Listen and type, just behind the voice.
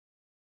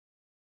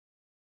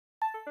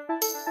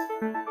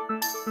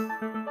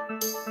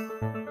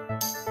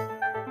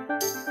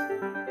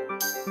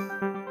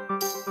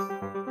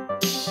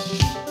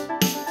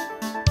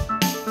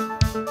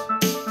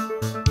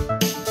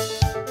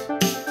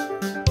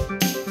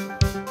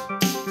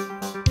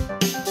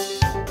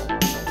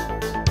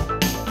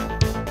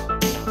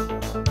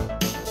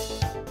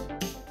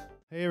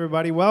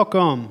everybody.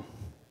 Welcome.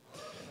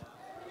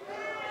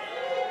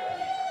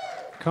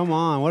 Come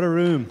on, what a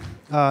room.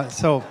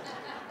 So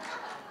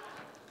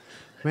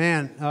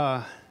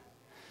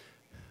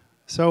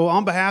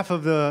on behalf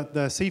of the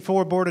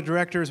C4 Board of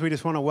Directors, we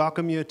just want to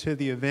welcome you to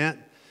the event.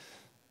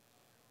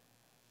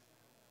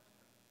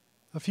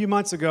 A few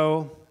months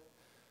ago,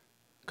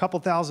 a couple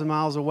thousand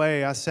miles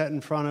away, I sat in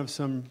front of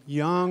some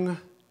young,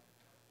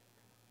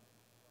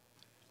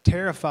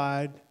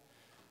 terrified,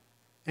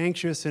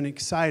 anxious, and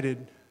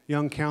excited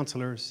young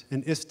counselors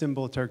in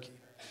Istanbul, Turkey.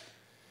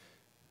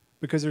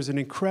 Because there's an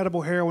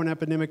incredible heroin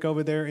epidemic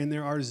over there, and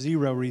there are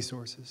zero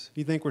resources.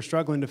 You think we're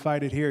struggling to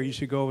fight it here, you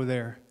should go over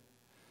there.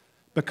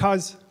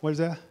 Because, what is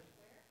that?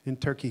 In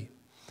Turkey.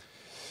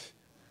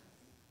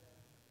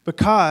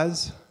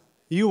 Because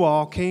you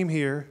all came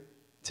here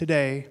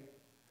today,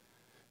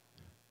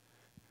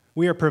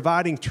 we are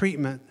providing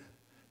treatment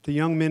to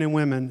young men and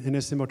women in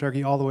Istanbul,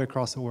 Turkey, all the way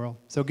across the world.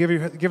 So give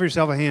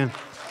yourself a hand.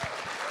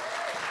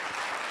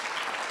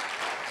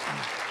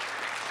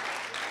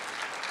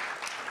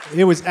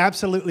 It was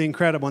absolutely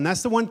incredible. And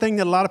that's the one thing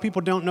that a lot of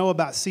people don't know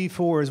about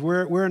C4 is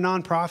we're a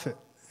nonprofit.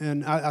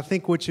 And I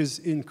think which is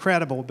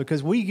incredible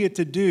because we get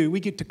to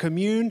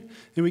commune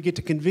and we get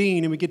to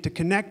convene and we get to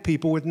connect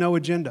people with no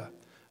agenda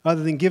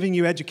other than giving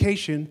you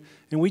education.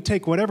 And we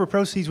take whatever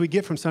proceeds we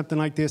get from something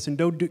like this and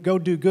go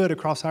do good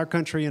across our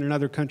country and in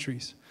other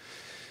countries.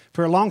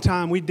 For a long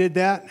time, we did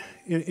that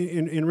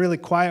in really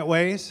quiet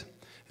ways.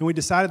 And we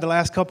decided the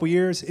last couple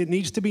years, it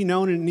needs to be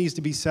known and it needs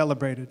to be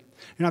celebrated.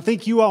 And I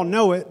think you all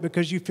know it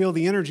because you feel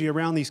the energy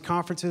around these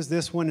conferences,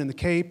 this one and the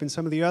Cape and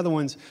some of the other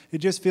ones. It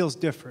just feels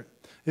different.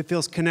 It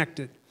feels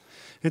connected.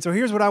 And so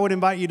here's what I would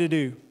invite you to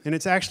do. And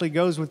it actually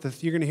goes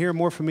with you're going to hear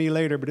more from me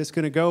later, but it's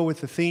going to go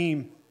with the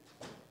theme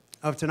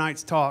of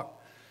tonight's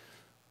talk.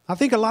 I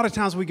think a lot of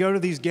times we go to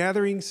these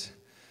gatherings,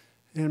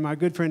 and my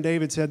good friend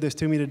David said this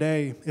to me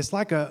today, it's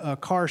like a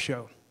car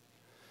show.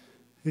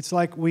 It's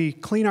like we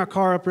clean our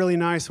car up really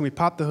nice and we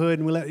pop the hood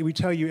and we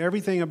tell you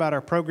everything about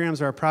our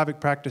programs, our private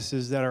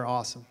practices that are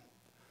awesome.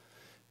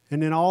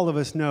 And then all of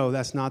us know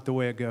that's not the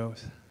way it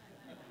goes.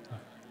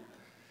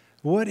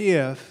 What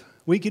if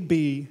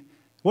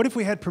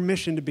we had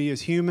permission to be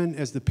as human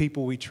as the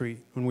people we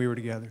treat when we were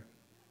together?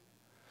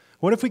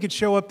 What if we could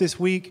show up this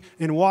week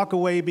and walk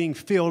away being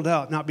filled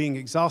up, not being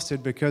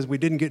exhausted because we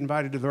didn't get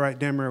invited to the right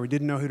dinner or we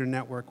didn't know who to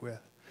network with?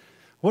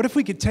 What if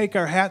we could take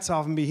our hats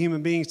off and be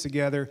human beings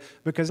together?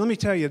 Because let me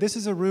tell you, this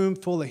is a room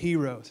full of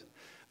heroes.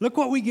 Look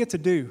what we get to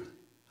do.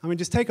 I mean,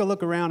 just take a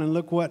look around and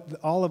look what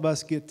all of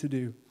us get to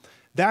do.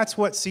 That's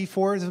what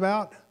C4 is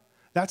about.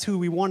 That's who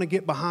we want to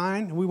get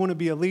behind. We want to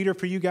be a leader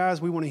for you guys.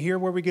 We want to hear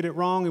where we get it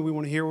wrong, and we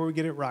want to hear where we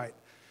get it right.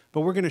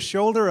 But we're going to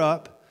shoulder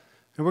up,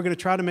 and we're going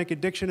to try to make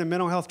addiction and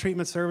mental health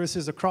treatment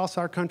services across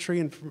our country,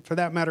 and for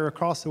that matter,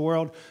 across the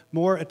world,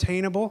 more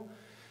attainable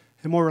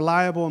and more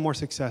reliable and more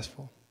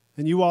successful.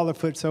 And you all are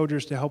foot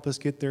soldiers to help us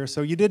get there.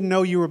 So you didn't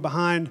know you were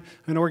behind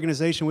an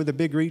organization with a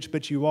big reach,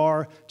 but you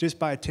are just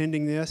by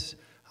attending this.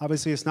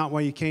 Obviously, it's not why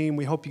you came.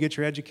 We hope you get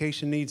your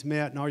education needs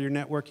met and all your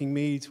networking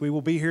needs. We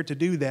will be here to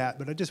do that,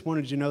 but I just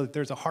wanted you to know that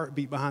there's a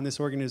heartbeat behind this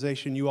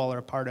organization. You all are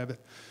a part of it.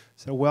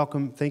 So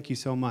welcome. Thank you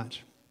so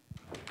much.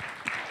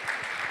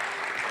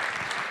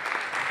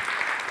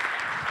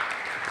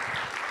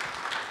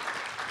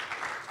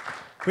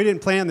 We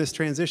didn't plan this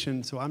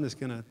transition, so I'm just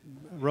going to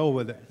roll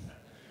with it.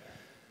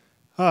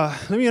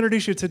 Let me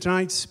introduce you to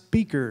tonight's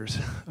speakers.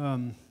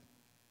 It's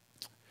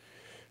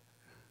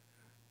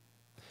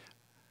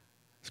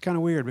kind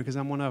of weird because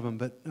I'm one of them,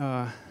 but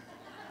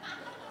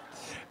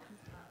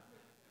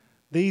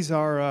these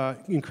are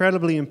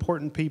incredibly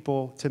important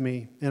people to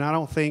me, and I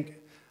don't think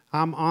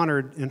I'm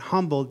honored and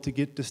humbled to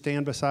get to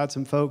stand beside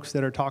some folks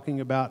that are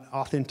talking about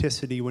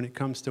authenticity when it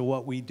comes to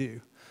what we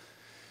do.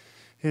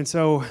 And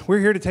so we're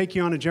here to take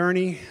you on a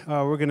journey.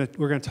 We're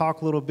gonna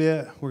talk a little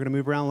bit. We're gonna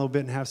move around a little bit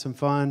and have some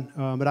fun.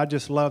 But I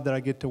just love that I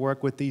get to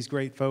work with these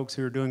great folks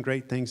who are doing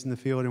great things in the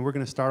field. And we're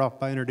gonna start off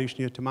by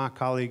introducing you to my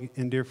colleague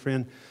and dear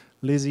friend,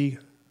 Lizzy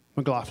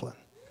McGlothlin.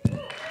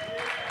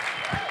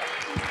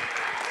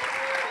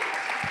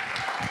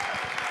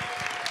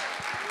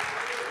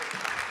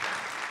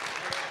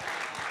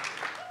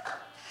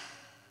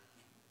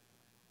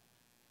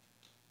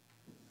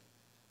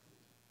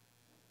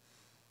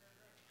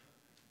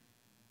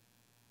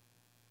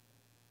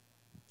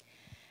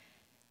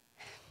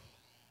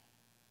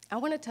 I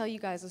want to tell you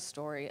guys a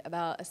story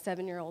about a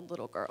 7-year-old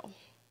little girl.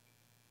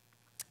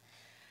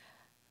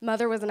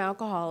 Mother was an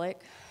alcoholic.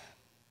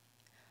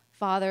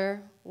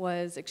 Father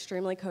was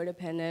extremely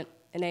codependent,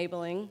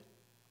 enabling,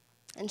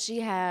 and she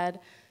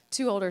had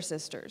 2 older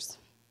sisters.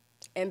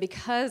 And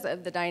because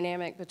of the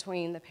dynamic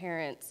between the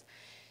parents,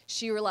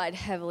 she relied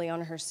heavily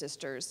on her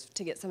sisters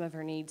to get some of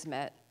her needs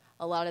met.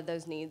 A lot of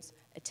those needs,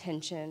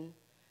 attention,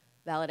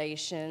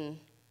 validation,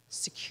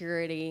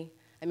 security.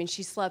 I mean,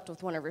 she slept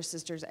with one of her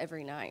sisters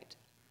every night.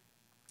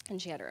 And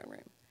she had her own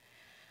room.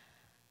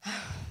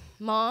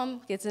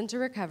 Mom gets into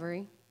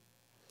recovery,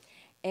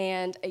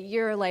 and a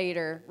year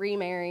later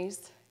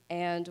remarries,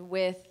 and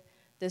with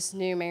this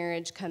new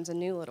marriage comes a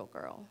new little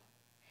girl.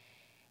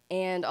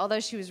 And although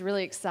she was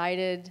really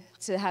excited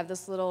to have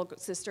this little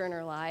sister in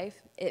her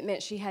life, it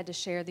meant she had to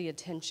share the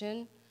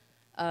attention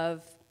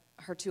of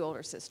her 2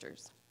 older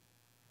sisters.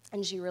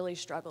 And she really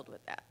struggled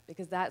with that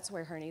because that's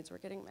where her needs were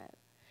getting met.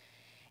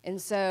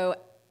 And so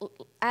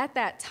at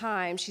that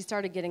time, she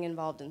started getting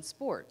involved in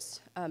sports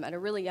at a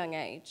really young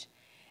age.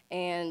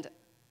 And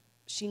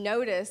she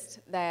noticed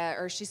that,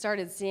 or she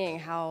started seeing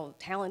how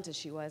talented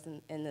she was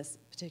in this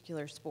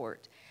particular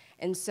sport.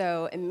 And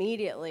so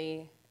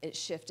immediately it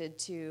shifted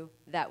to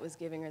that was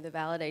giving her the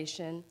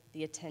validation,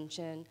 the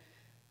attention,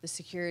 the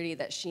security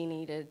that she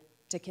needed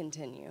to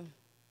continue.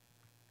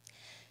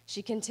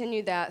 She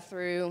continued that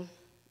through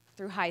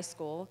high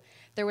school.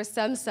 There was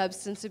some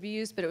substance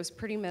abuse, but it was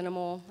pretty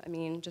minimal. I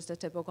mean, just a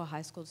typical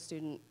high school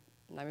student,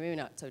 maybe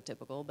not so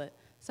typical, but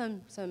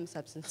some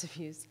substance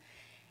abuse.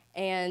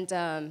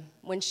 And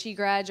when she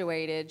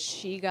graduated,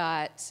 she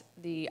got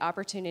the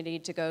opportunity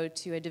to go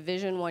to a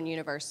Division I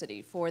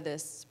university for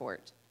this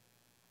sport,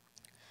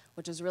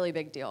 which was a really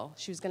big deal.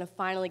 She was going to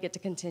finally get to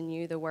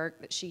continue the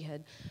work that she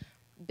had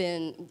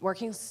been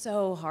working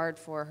so hard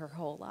for her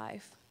whole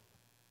life.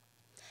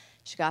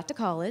 She got to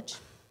college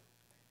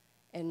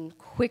and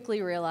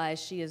quickly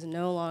realized she is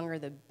no longer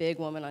the big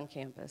woman on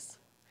campus.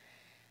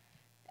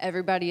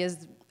 Everybody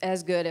is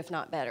as good, if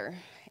not better.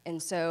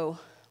 And so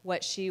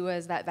what she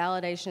was, that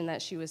validation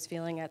that she was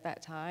feeling at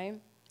that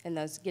time and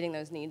getting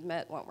those needs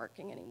met weren't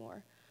working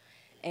anymore.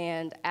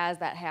 And as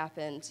that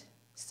happened,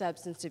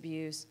 substance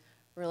abuse,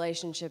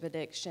 relationship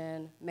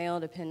addiction, male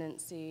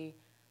dependency,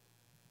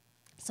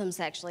 some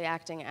sexually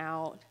acting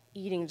out,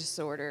 eating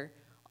disorder,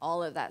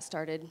 all of that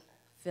started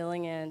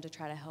filling in to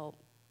try to help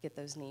get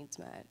those needs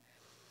met.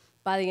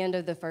 By the end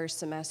of the first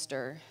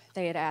semester,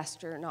 they had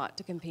asked her not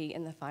to compete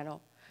in the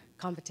final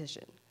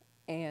competition,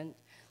 and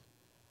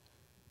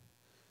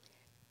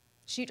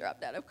she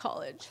dropped out of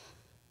college.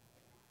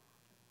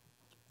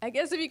 I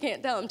guess if you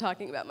can't tell, I'm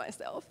talking about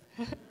myself.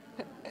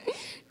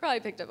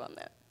 Probably picked up on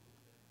that.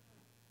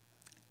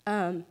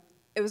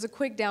 It was a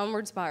quick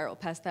downward spiral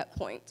past that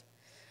point.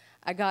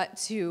 I got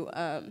to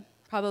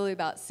probably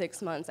about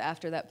 6 months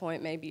after that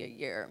point, maybe a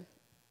year,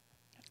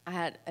 I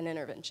had an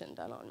intervention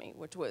done on me,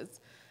 which was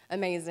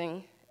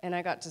amazing, and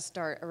I got to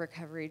start a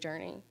recovery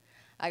journey.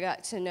 I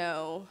got to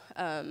know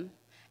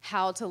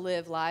how to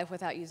live life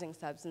without using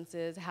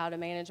substances, how to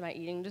manage my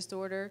eating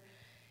disorder,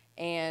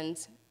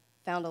 and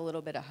found a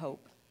little bit of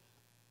hope.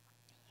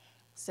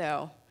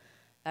 So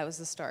that was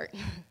the start.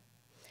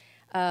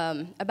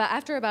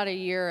 After about a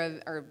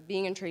year of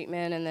being in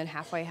treatment and then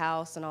halfway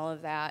house and all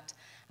of that,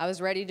 I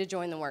was ready to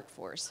join the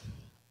workforce.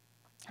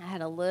 I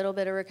had a little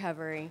bit of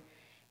recovery,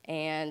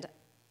 and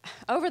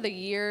over the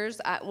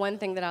years, one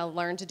thing that I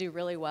learned to do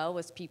really well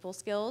was people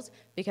skills,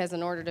 because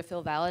in order to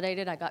feel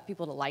validated, I got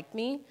people to like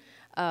me.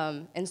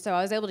 And so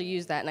I was able to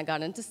use that, and I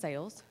got into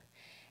sales.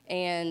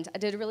 And I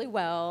did really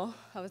well.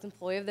 I was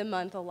Employee of the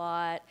Month a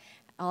lot.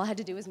 All I had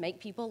to do was make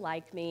people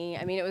like me.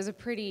 I mean, it was a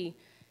pretty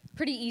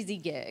easy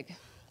gig.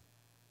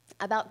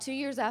 About 2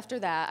 years after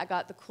that, I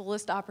got the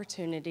coolest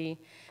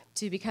opportunity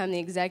to become the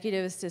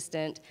executive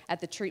assistant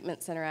at the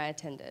treatment center I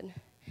attended.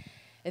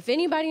 If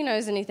anybody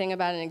knows anything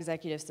about an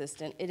executive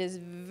assistant, it is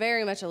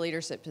very much a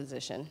leadership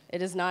position.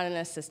 It is not an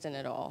assistant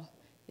at all.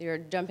 You're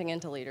jumping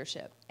into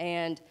leadership.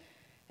 And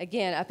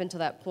again, up until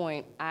that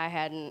point, I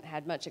hadn't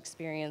had much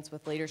experience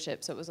with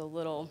leadership, so it was a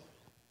little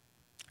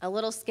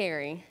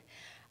scary.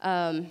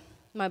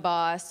 My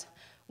boss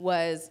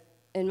was,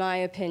 in my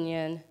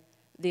opinion,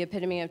 the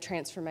epitome of a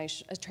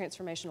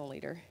transformational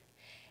leader.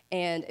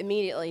 And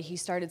immediately he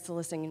started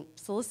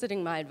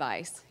soliciting my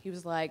advice. He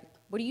was like,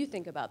 "What do you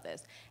think about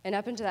this?" And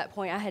up until that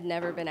point, I had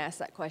never been asked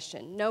that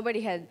question. Nobody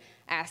had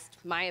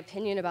asked my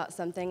opinion about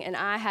something, and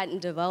I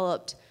hadn't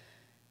developed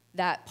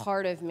that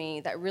part of me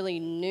that really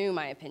knew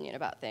my opinion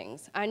about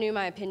things. I knew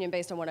my opinion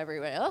based on what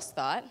everybody else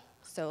thought.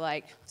 So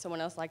like,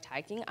 someone else liked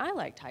hiking, I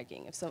liked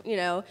hiking.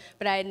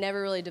 But I had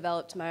never really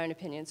developed my own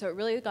opinion. So it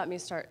really got me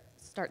to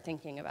start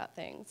thinking about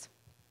things.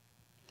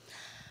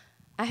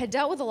 I had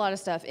dealt with a lot of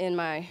stuff in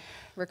my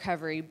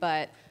recovery,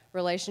 but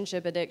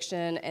relationship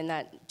addiction and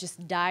that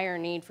just dire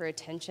need for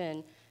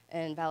attention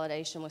and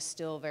validation was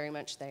still very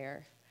much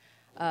there.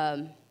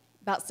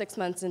 About 6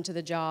 months into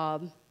the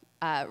job,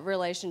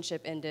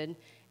 relationship ended,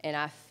 and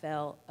I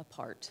fell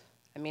apart.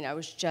 I mean, it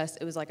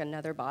was like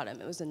another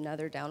bottom. It was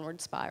another downward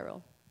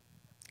spiral.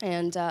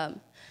 And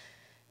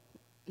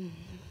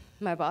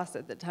my boss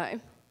at the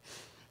time,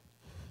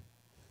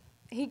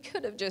 he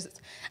could have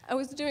I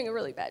was doing a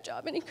really bad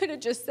job, and he could have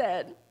just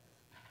said,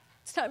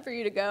 "It's time for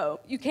you to go.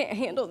 You can't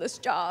handle this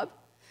job."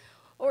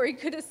 Or he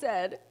could have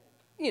said,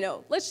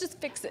 "Let's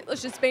just fix it.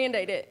 Let's just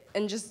Band-Aid it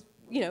and just,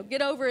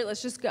 get over it.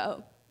 Let's just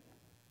go."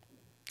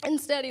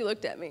 Instead, he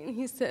looked at me and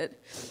he said,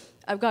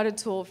 "I've got a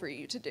tool for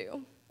you to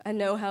do. I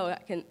know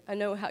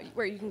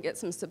where you can get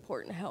some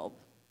support and help."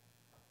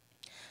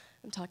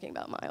 I'm talking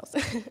about Miles.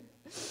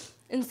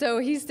 And so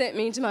he sent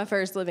me to my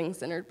first Living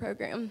Centered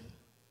program.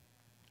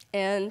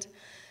 And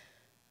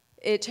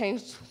it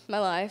changed my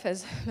life,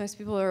 as most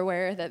people are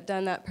aware that have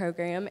done that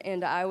program.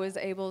 And I was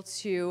able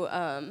to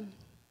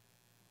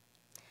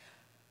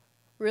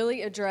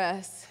really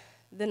address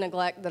the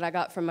neglect that I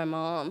got from my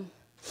mom,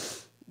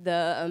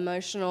 the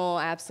emotional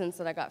absence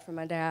that I got from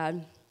my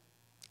dad,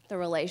 the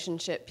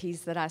relationship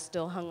piece that I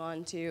still hung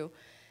on to,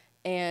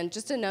 and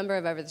just a number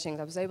of other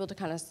things. I was able to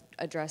kind of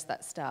address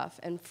that stuff.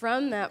 And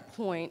from that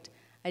point,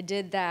 I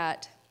did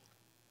that,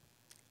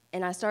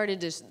 and I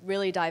started to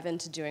really dive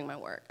into doing my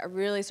work. I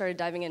really started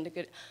diving into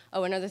good.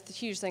 Oh, another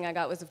huge thing I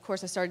got was, of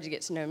course, I started to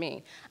get to know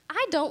me.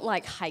 I don't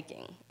like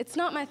hiking. It's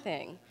not my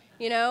thing,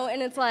 you know?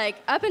 And it's like,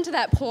 up until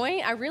that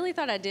point, I really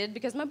thought I did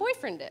because my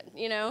boyfriend did,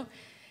 you know?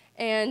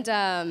 And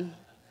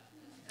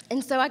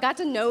so I got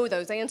to know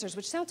those answers,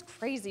 which sounds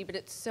crazy, but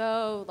it's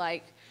so,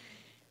 like,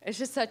 it's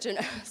just such an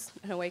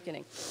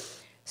awakening.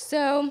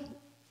 So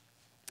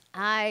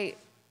I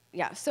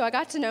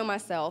got to know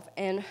myself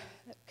and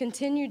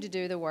continued to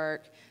do the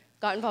work,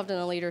 got involved in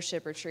a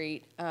leadership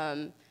retreat,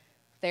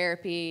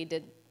 therapy,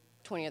 did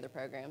 20 other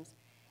programs.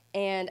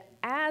 And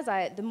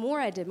the more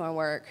I did my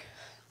work,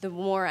 the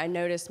more I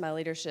noticed my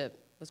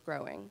leadership was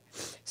growing.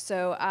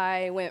 So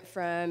I went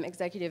from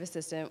executive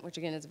assistant, which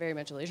again is very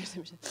much a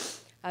leadership position.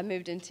 I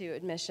moved into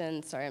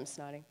admissions, sorry, I'm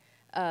snotting,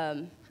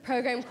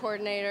 program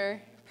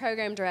coordinator,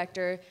 program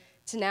director,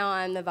 to now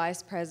I'm the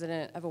vice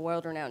president of a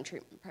world-renowned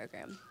treatment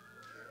program.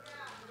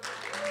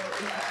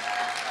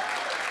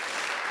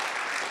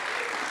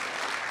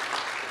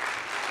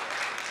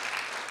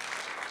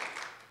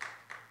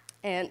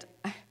 And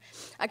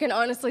I can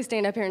honestly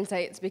stand up here and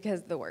say it's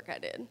because of the work I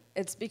did.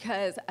 It's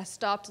because I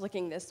stopped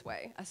looking this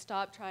way. I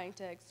stopped trying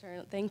to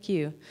thank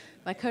you,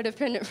 my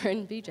codependent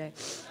friend, BJ.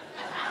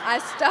 I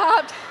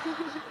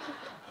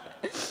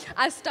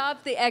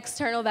stopped the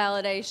external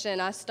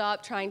validation. I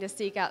stopped trying to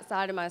seek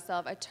outside of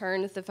myself. I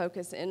turned the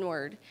focus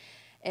inward,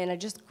 and I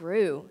just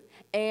grew.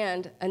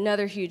 And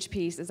another huge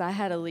piece is I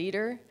had a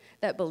leader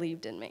that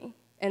believed in me,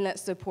 and that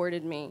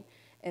supported me,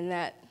 and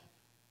that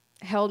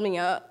held me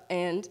up,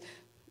 and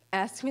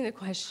asked me the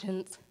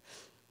questions,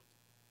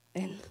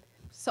 and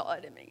saw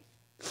it in me.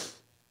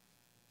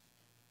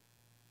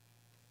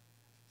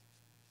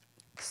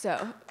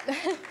 So,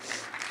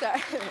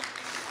 sorry.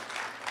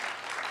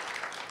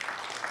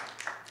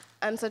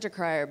 I'm such a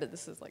crier, but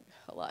this is like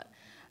a lot.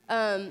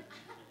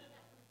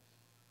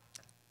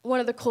 One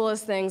of the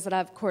coolest things that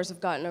I've, of course, have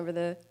gotten over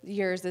the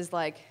years is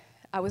like,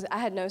 I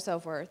had no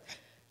self-worth,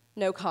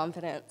 no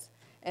confidence.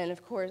 And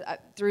of course,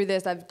 through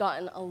this, I've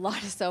gotten a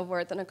lot of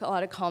self-worth and a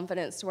lot of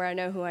confidence to where I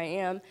know who I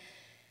am.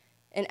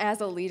 And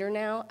as a leader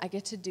now, I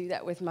get to do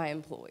that with my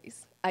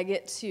employees. I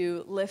get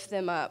to lift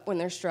them up when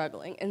they're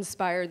struggling,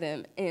 inspire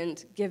them,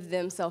 and give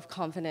them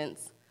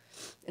self-confidence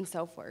and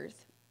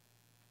self-worth.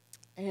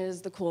 And it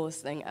is the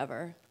coolest thing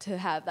ever to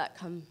have that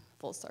come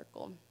full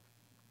circle.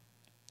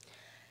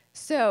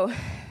 So,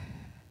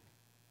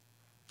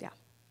 yeah.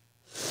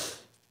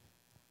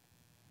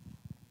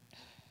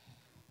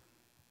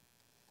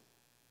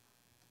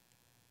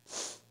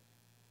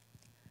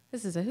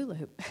 This is a hula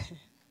hoop.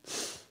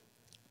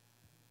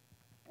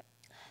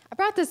 I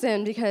brought this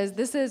in because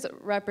this is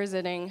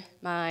representing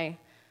my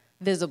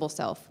visible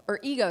self, or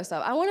ego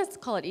self. I want to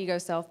call it ego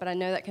self, but I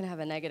know that can have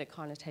a negative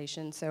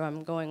connotation, so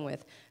I'm going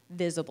with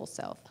visible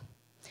self.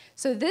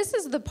 So this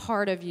is the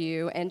part of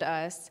you and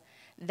us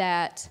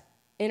that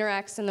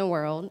interacts in the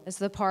world. It's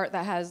the part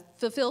that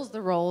fulfills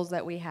the roles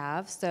that we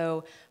have.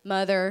 So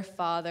mother,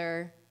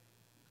 father,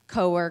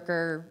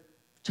 coworker,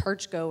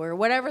 churchgoer,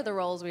 whatever the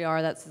roles we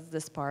are, that's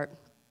this part.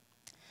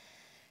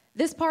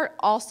 This part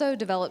also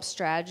develops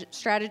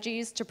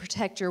strategies to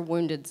protect your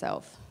wounded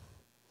self.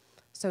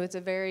 So it's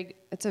a very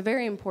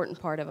important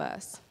part of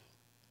us.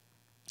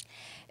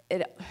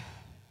 Yeah.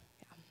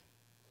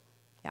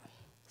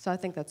 So I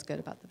think that's good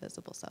about the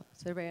visible self.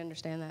 Does everybody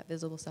understand that,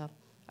 visible self?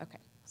 Okay,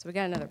 so we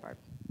got another part.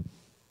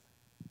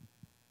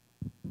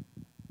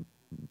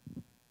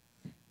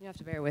 You have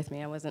to bear with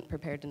me. I wasn't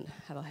prepared to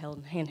have a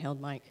handheld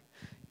mic.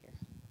 Here.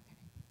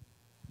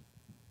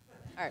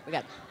 All right,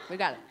 we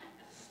got it.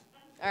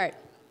 All right.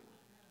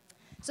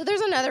 So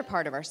there's another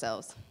part of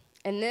ourselves,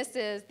 and this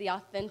is the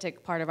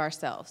authentic part of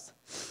ourselves.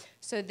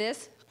 So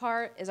this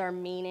part is our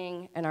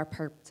meaning and our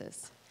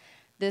purpose.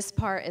 This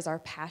part is our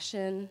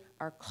passion,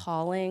 our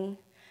calling.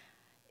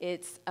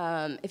 It's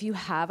if you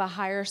have a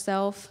higher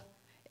self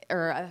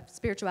or a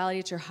spirituality,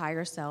 it's your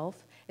higher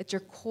self. It's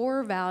your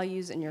core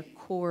values and your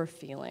core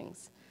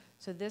feelings.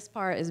 So this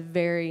part is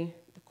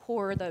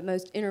the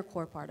most inner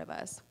core part of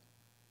us.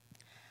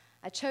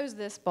 I chose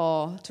this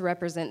ball to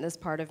represent this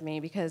part of me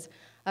because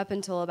up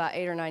until about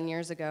 8 or 9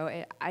 years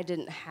ago, I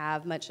didn't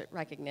have much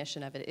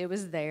recognition of it. It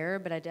was there,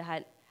 but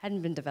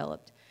hadn't been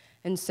developed.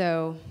 And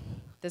so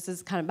this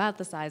is kind of about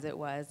the size it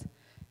was,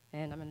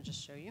 and I'm going to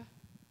just show you.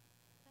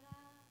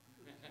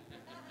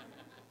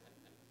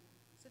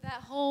 So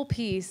that whole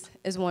piece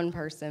is one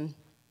person.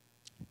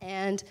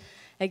 And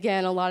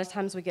again, a lot of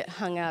times we get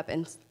hung up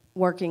in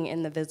working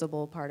in the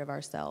visible part of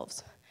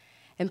ourselves.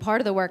 And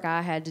part of the work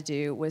I had to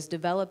do was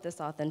develop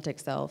this authentic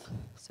self.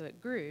 So it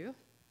grew.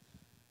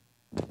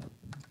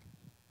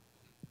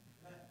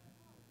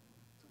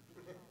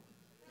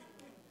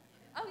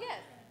 Oh,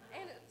 yes,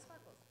 and it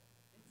sparkles.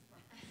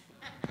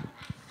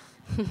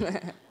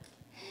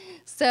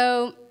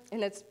 So,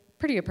 and it's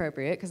pretty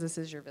appropriate because this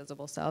is your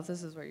visible self.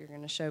 This is what you're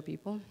going to show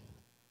people.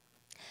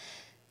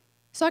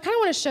 So I kind of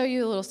want to show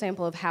you a little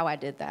sample of how I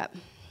did that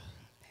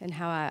and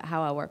how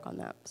I work on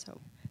that. So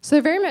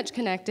they're very much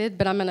connected,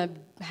 but I'm going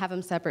to have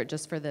them separate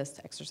just for this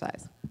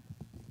exercise.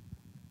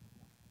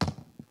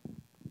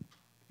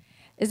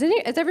 Is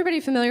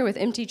everybody familiar with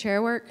empty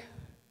chair work?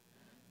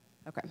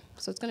 Okay,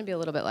 so it's going to be a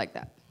little bit like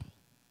that.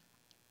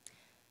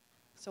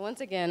 So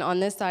once again, on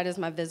this side is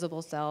my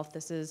visible self.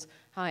 This is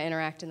how I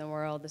interact in the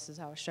world. This is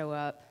how I show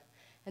up.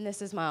 And this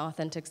is my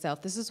authentic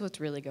self. This is what's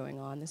really going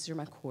on. These are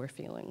my core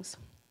feelings.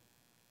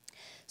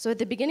 So at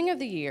the beginning of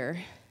the year,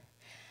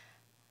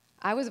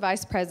 I was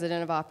vice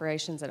president of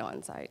operations at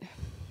Onsite.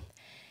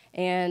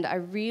 And I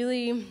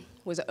really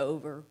was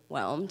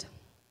overwhelmed.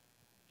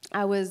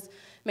 I was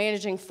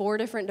managing 4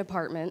 different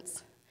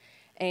departments,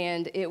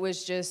 and I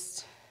was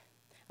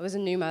a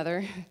new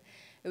mother.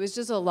 It was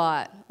just a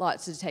lot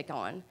to take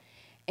on.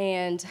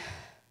 And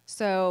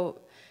so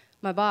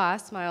my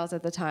boss, Miles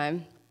at the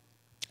time,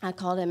 I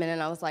called him in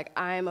and I was like,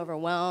 I'm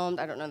overwhelmed.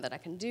 I don't know that I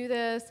can do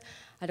this.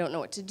 I don't know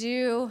what to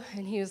do.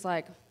 And he was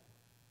like,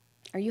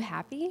 are you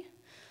happy?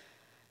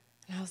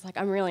 And I was like,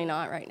 I'm really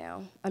not right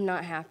now. I'm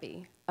not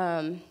happy.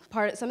 Some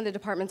of the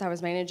departments I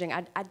was managing,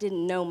 I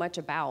didn't know much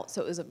about,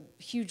 so it was a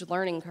huge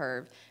learning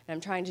curve. And I'm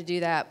trying to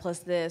do that, plus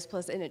this,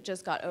 and it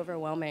just got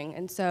overwhelming.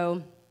 And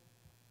so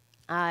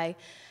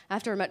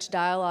after much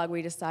dialogue,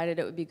 we decided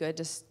it would be good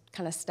to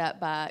kind of step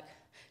back,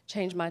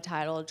 change my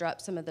title, drop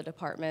some of the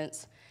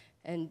departments,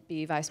 and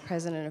be vice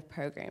president of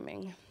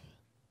programming.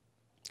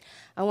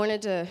 I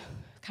wanted to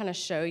kind of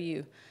show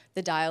you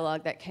the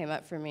dialogue that came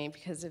up for me,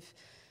 because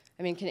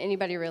can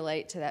anybody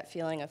relate to that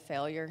feeling of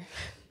failure?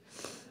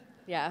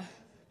 Yeah.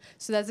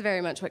 So that's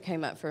very much what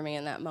came up for me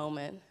in that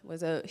moment,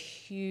 was a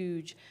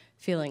huge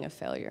feeling of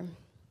failure.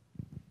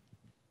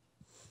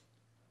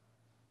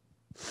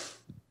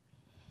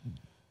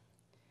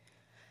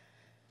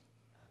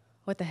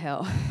 What the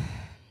hell?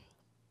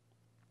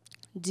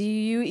 Do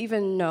you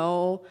even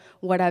know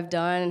what I've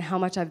done and how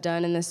much I've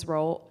done in this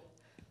role?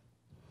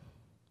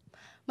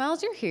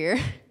 Miles, you're here.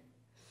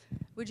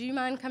 Would you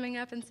mind coming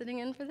up and sitting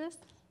in for this?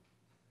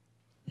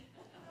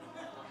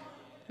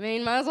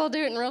 Might as well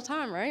do it in real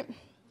time, right?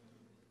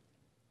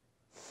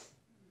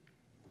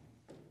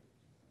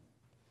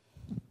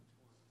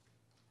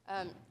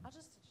 I'll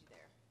just sit you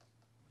there,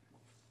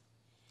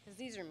 because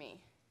these are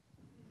me.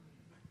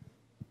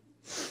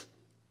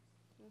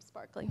 I'm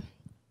sparkly.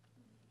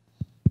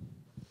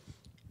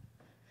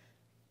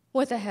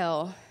 What the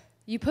hell?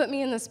 You put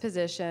me in this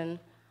position.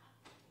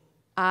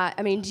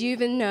 Do you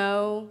even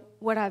know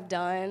what I've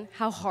done,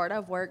 how hard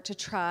I've worked to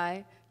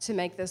try to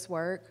make this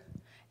work,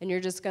 and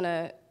you're just going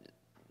to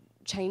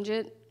change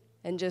it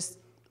and just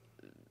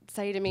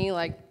say to me,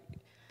 like,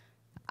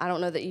 I don't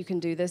know that you can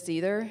do this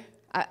either?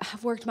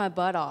 I've worked my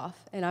butt off,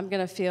 and I'm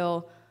going to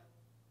feel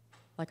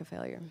like a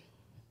failure.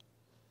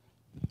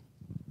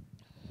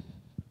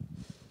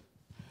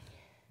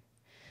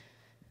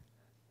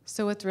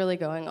 So what's really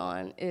going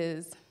on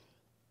is,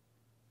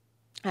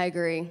 I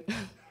agree,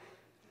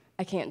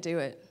 I can't do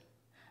it.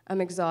 I'm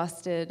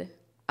exhausted.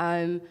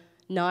 I'm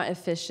not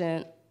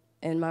efficient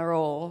in my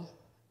role.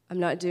 I'm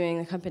not doing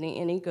the company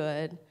any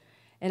good.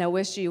 And I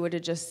wish you would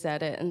have just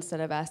said it instead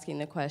of asking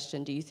the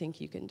question, do you think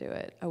you can do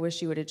it? I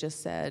wish you would have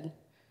just said,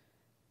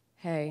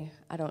 hey,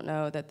 I don't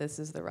know that this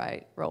is the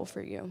right role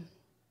for you.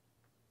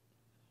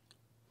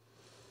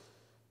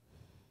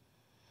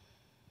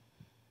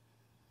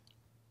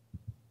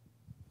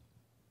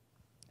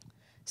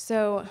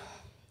 So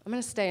I'm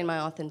going to stay in my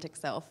authentic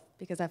self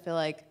because I feel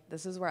like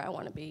this is where I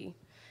want to be.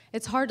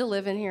 It's hard to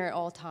live in here at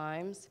all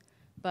times,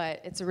 but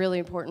it's a really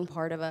important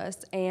part of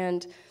us.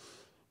 And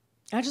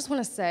I just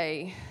want to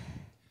say...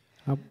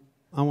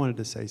 I wanted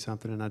to say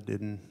something, and I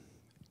didn't,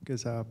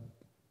 because I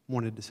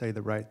wanted to say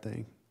the right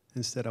thing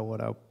instead of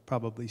what I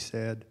probably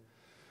said,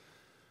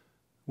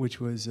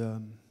 which was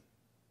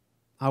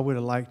I would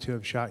have liked to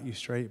have shot you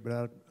straight,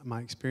 but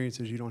my experience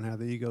is you don't have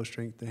the ego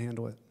strength to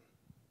handle it.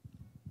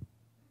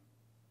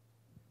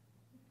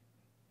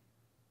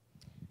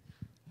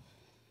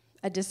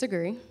 I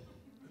disagree.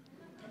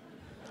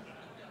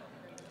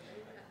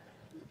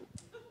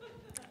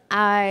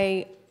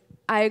 I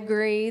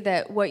agree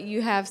that what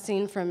you have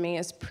seen from me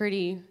is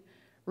pretty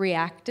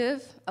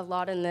reactive, a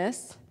lot in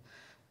this.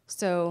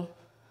 So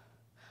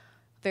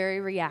very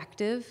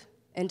reactive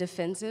and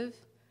defensive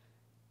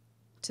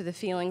to the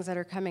feelings that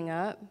are coming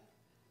up,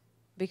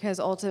 because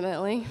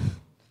ultimately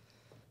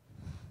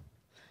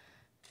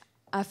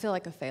I feel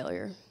like a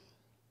failure.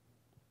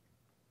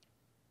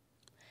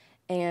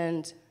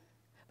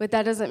 But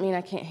that doesn't mean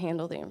I can't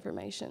handle the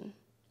information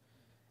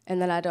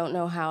and that I don't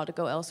know how to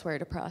go elsewhere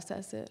to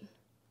process it.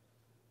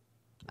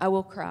 I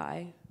will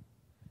cry.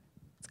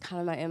 It's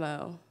kind of my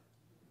MO.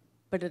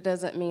 But it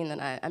doesn't mean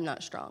that I'm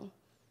not strong.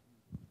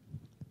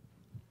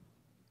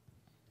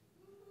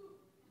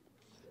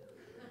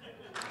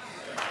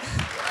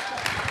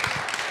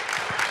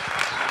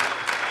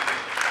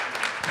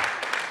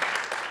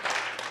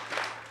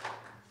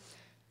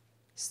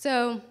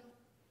 So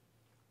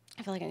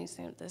I feel like I need to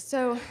stand with this.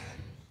 So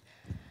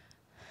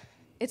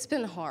it's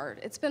been hard.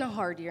 It's been a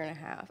hard year and a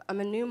half.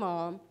 I'm a new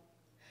mom.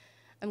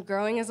 I'm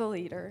growing as a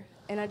leader.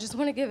 And I just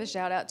want to give a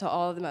shout out to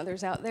all of the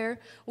mothers out there.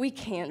 We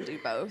can do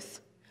both.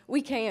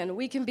 We can.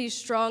 We can be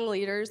strong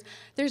leaders.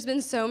 There's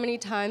been so many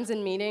times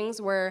in meetings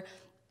where,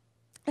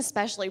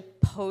 especially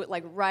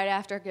like right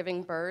after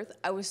giving birth,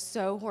 I was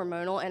so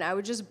hormonal and I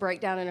would just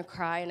break down and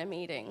cry in a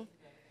meeting.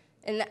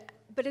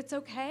 But it's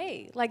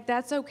okay. Like,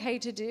 that's okay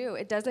to do.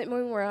 It doesn't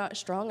mean we're not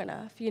strong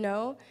enough, you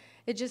know?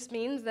 It just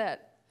means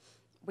that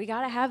we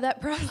got to have that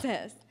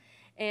process.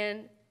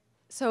 And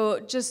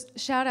so just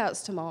shout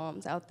outs to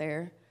moms out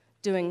there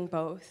doing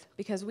both,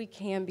 because we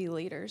can be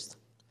leaders.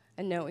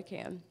 I know we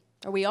can.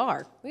 Or we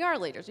are. We are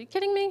leaders. Are you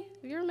kidding me?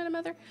 Have you ever met a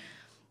mother?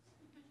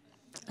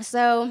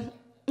 So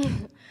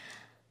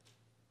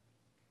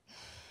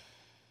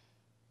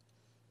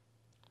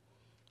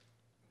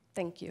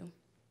thank you.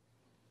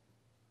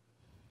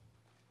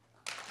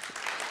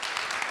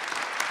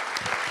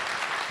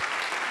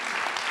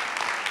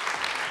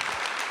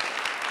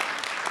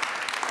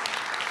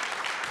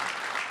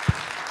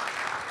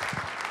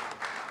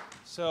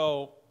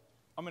 So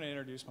I'm going to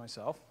introduce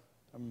myself.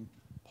 I'm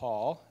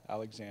Paul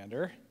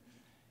Alexander,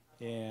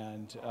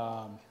 and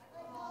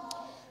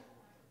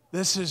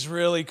this is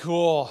really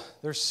cool.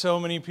 There's so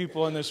many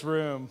people in this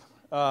room.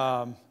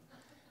 I'm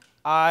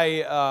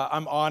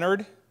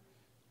honored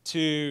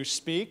to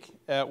speak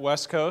at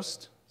West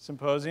Coast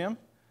Symposium,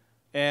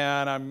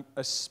 and I'm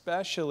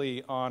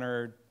especially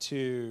honored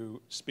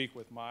to speak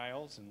with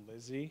Miles and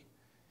Lizzy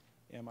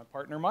and my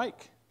partner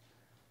Mike.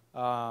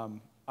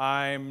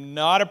 I'm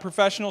not a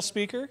professional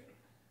speaker.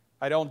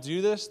 I don't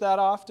do this that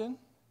often.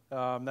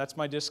 That's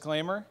my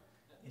disclaimer.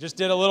 Just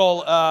did a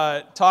little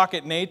talk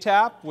at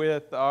NATAP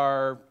with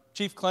our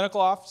chief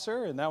clinical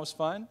officer, and that was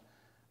fun.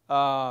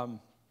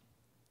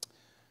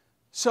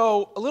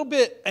 So a little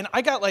bit, and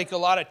I got like a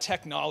lot of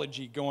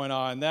technology going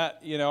on.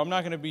 That, you know, I'm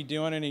not going to be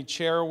doing any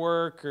chair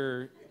work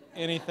or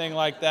anything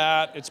like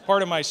that. It's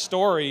part of my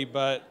story,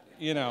 but,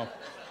 you know.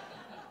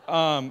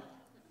 And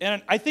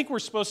I think we're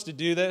supposed to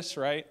do this,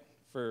 right,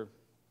 for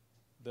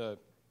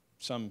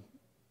some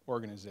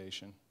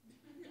organization.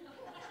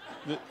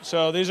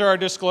 So these are our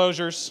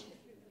disclosures.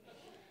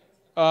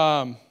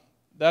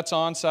 That's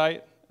on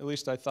site. At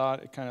least I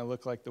thought. It kind of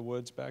looked like the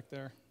woods back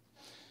there.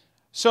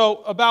 So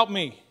about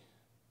me,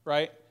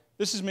 right?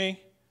 This is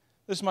me.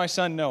 This is my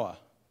son Noah.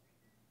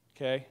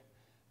 Okay?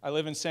 I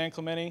live in San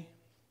Clemente.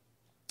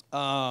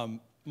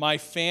 My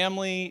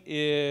family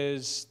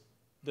is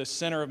the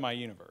center of my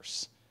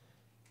universe.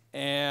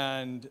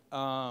 And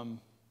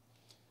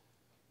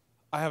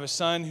I have a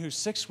son who's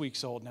 6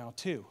 weeks old now,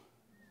 too.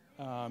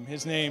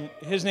 His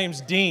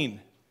name's Dean.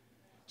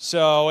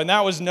 So, and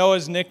that was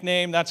Noah's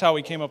nickname. That's how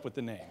we came up with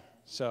the name.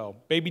 So,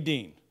 Baby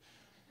Dean.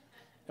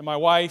 And my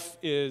wife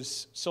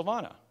is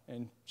Silvana,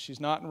 and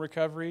she's not in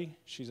recovery.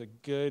 She's a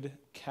good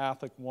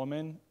Catholic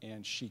woman,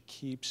 and she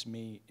keeps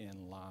me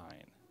in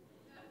line.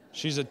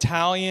 She's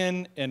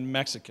Italian and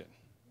Mexican.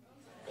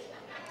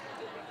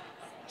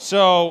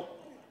 So,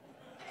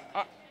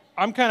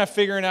 I'm kind of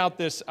figuring out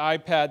this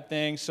iPad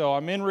thing. So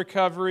I'm in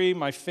recovery,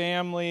 my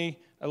family.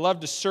 I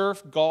love to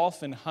surf,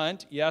 golf, and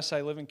hunt. Yes,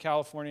 I live in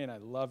California, and I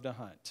love to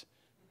hunt.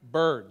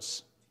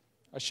 Birds.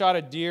 I shot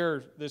a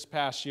deer this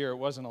past year. It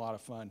wasn't a lot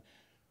of fun.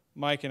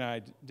 Mike and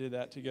I did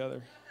that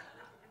together.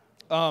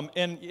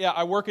 And yeah,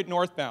 I work at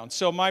Northbound.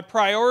 So my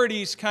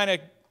priorities kind of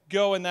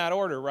go in that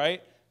order,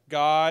 right?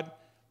 God,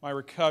 my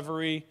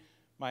recovery,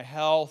 my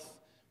health,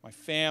 my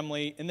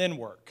family, and then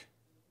work.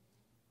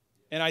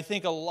 And I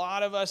think a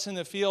lot of us in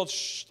the field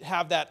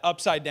have that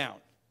upside down.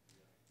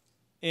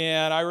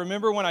 And I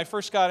remember when I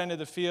first got into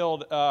the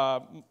field, I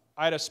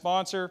had a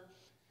sponsor.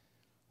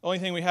 The only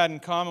thing we had in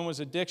common was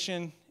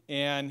addiction.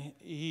 And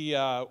he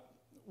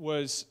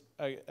was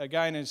a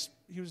guy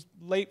he was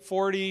late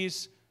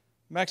 40s,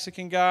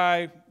 Mexican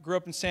guy, grew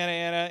up in Santa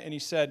Ana. And he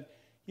said,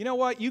 you know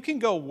what, you can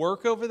go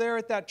work over there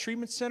at that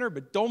treatment center,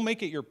 but don't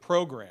make it your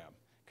program.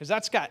 Because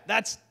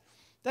that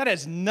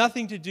has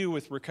nothing to do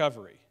with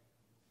recovery.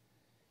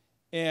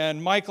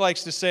 And Mike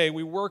likes to say,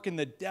 we work in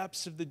the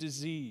depths of the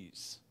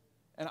disease.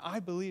 And I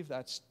believe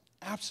that's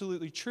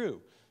absolutely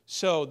true.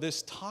 So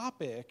this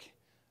topic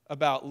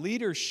about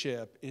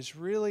leadership is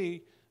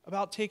really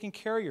about taking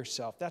care of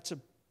yourself. That's a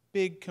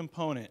big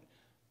component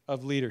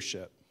of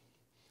leadership.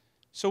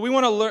 So we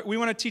want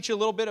to teach you a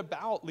little bit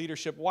about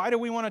leadership. Why do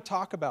we want to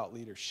talk about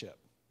leadership?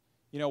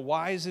 You know,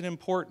 why is it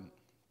important?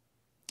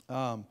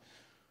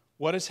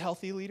 What does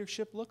healthy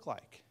leadership look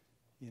like?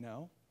 You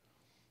know?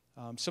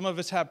 Some of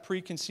us have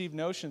preconceived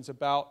notions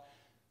about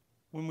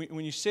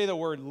when you say the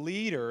word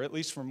leader, at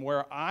least from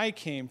where I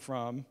came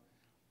from,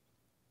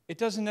 it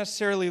doesn't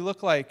necessarily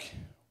look like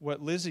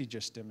what Lizzy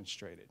just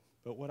demonstrated.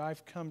 But what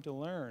I've come to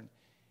learn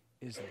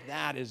is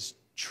that is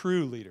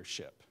true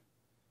leadership.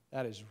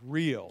 That is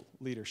real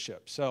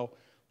leadership. So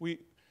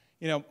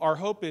our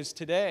hope is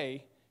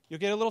today you'll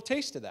get a little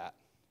taste of that.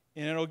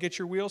 And it'll get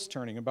your wheels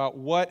turning about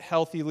what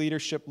healthy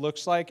leadership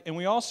looks like. And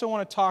we also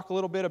want to talk a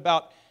little bit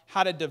about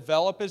how to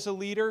develop as a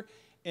leader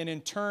and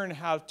in turn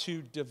how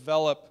to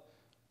develop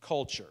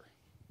culture.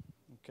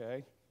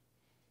 Okay?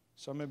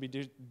 So I'm going to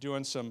be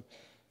doing some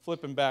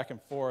flipping back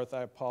and forth.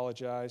 I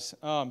apologize.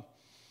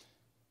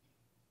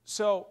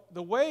 So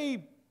the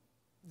way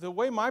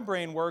my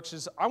brain works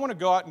is I want to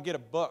go out and get a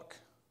book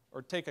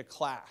or take a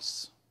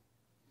class.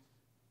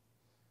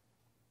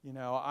 You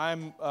know,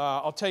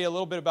 I'll tell you a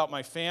little bit about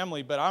my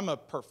family, but I'm a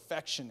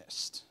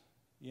perfectionist.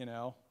 You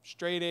know,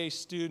 straight A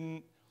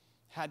student,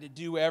 had to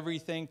do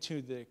everything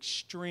to the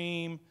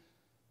extreme.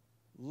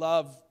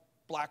 Love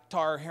black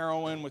tar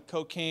heroin with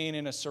cocaine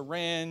in a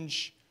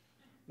syringe.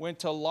 Went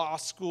to law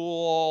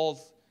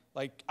school.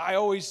 Like, I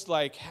always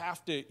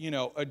have to,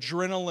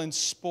 adrenaline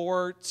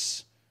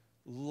sports.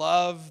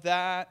 Love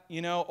that,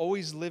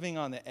 always living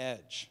on the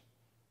edge.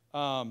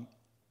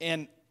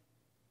 And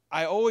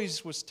I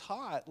always was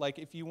taught,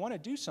 if you want to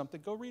do something,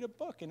 go read a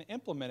book and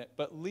implement it.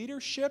 But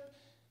leadership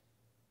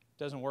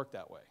doesn't work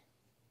that way.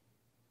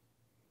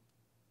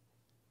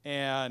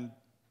 And,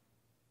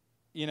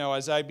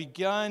 as I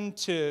begun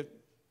to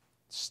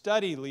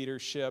study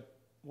leadership,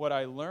 what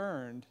I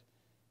learned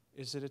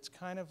is that it's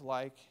kind of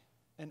like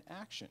an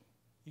action.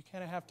 You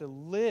kind of have to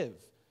live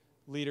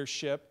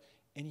leadership,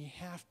 and you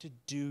have to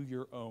do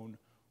your own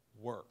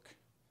work.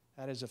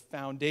 That is a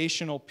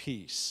foundational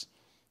piece.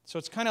 So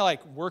it's kind of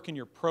like working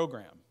your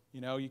program.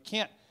 You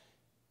can't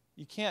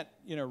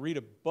read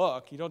a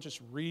book. You don't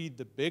just read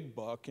the big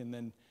book and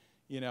then,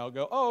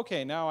 go, oh,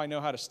 okay, now I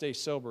know how to stay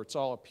sober. It's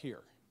all up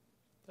here.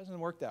 It doesn't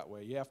work that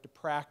way. You have to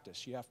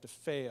practice. You have to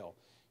fail.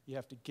 You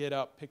have to get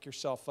up, pick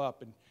yourself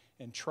up,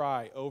 and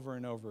try over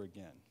and over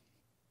again.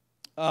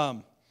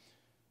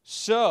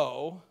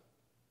 So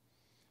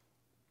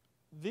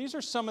these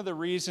are some of the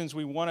reasons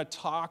we want to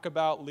talk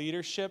about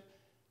leadership.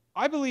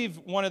 I believe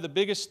one of the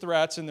biggest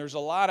threats, and there's a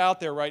lot out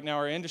there right now,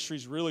 our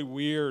industry's really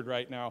weird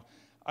right now.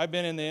 I've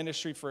been in the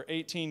industry for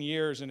 18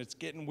 years, and it's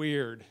getting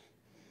weird.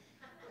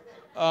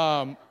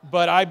 But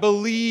I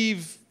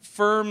believe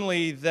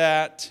firmly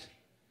that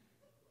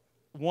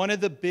one of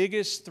the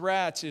biggest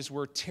threats is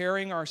we're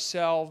tearing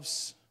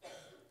ourselves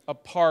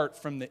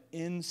apart from the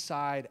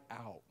inside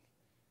out.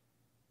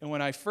 And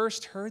when I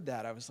first heard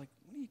that, I was like,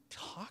 what are you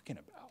talking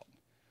about?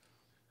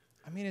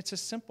 I mean, it's a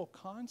simple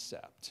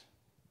concept,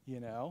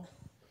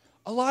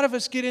 A lot of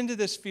us get into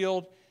this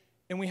field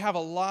and we have a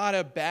lot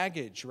of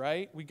baggage,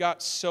 right? We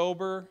got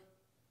sober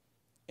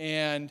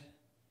and,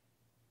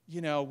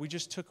 we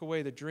just took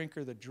away the drink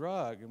or the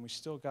drug and we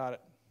still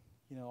got,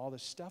 all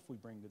this stuff we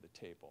bring to the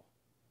table,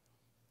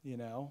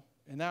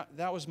 And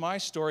that was my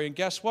story. And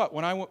guess what?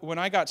 When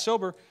I got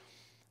sober,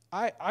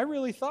 I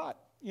really thought,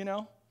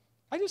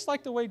 I just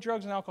like the way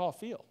drugs and alcohol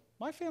feel.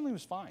 My family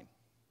was fine.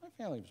 My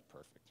family was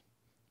perfect.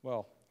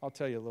 Well, I'll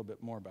tell you a little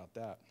bit more about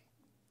that.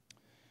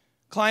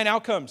 Client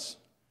outcomes.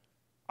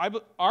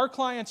 Our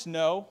clients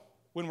know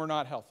when we're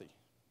not healthy.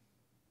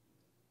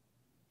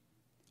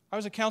 I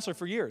was a counselor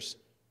for years.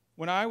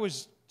 When I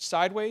was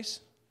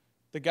sideways,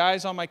 the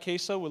guys on my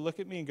caseload would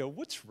look at me and go,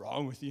 what's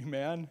wrong with you,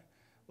 man?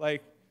 Why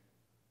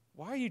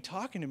are you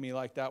talking to me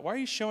like that? Why are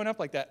you showing up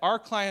like that? Our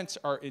clients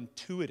are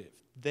intuitive.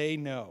 They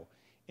know.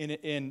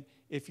 And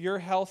if you're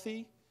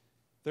healthy,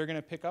 they're going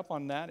to pick up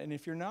on that. And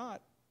if you're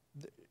not,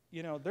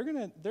 they're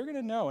going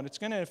to know. And it's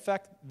going to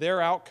affect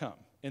their outcome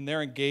and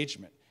their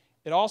engagement.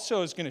 It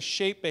also is going to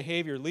shape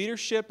behavior.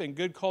 Leadership and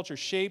good culture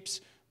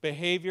shapes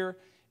behavior.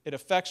 It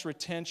affects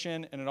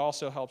retention, and it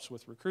also helps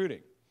with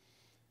recruiting.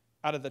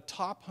 Out of the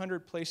top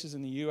 100 places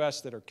in the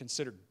U.S. that are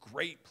considered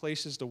great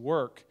places to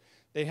work,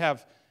 they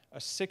have a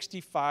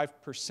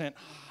 65%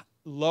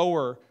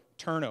 lower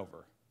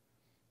turnover.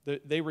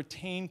 They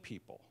retain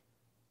people.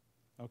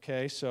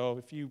 Okay, so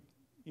if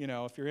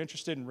you're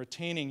interested in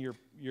retaining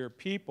your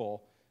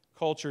people,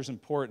 culture is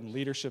important,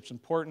 leadership's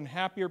important.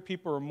 Happier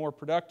people are more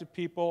productive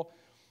people.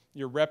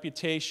 Your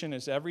reputation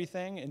is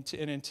everything. And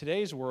in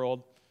today's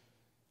world,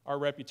 our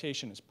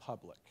reputation is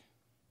public.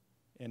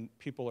 And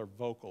people are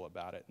vocal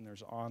about it. And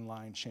there's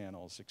online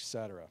channels,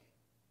 etc.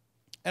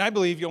 And I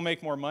believe you'll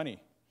make more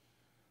money.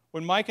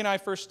 When Mike and I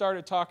first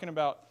started talking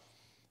about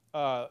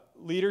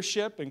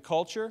leadership and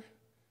culture,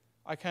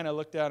 I kind of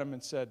looked at him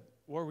and said,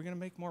 well, are we going to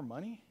make more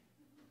money?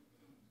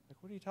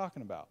 What are you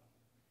talking about?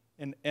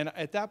 And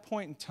at that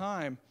point in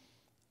time,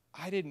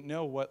 I didn't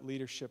know what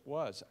leadership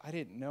was. I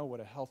didn't know what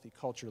a healthy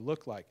culture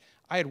looked like.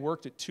 I had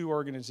worked at 2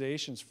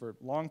 organizations for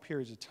long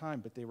periods of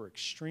time, but they were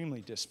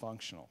extremely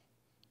dysfunctional.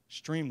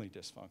 Extremely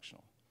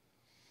dysfunctional.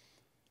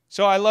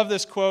 So I love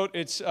this quote.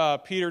 It's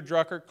Peter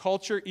Drucker.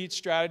 Culture eats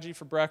strategy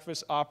for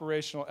breakfast,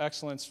 operational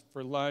excellence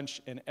for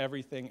lunch, and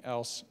everything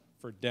else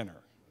for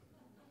dinner.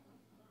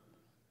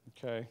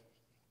 Okay?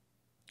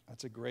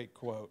 That's a great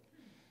quote.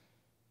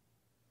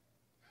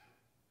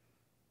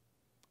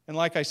 And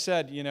like I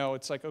said,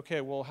 it's like,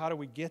 okay, well, how do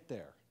we get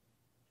there?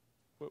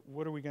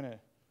 What are we going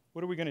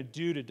to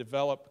do to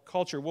develop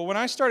culture? Well, when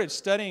I started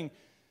studying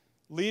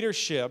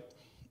leadership,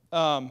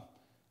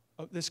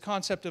 this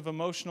concept of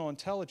emotional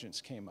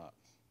intelligence came up.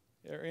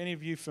 Are any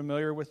of you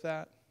familiar with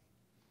that?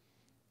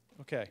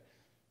 Okay.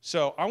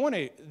 So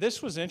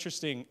this was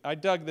interesting. I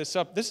dug this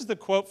up. This is the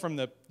quote from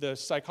the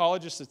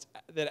psychologist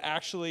that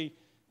actually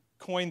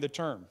coined the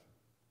term.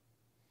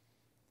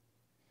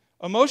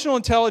 Emotional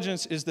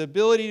intelligence is the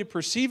ability to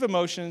perceive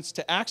emotions,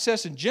 to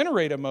access and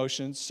generate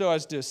emotions so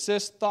as to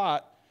assist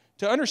thought,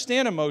 to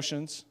understand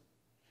emotions,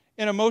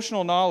 and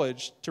emotional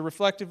knowledge, to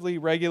reflectively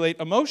regulate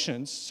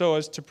emotions so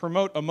as to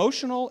promote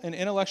emotional and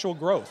intellectual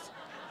growth.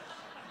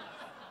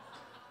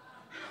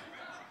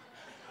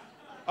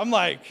 I'm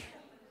like,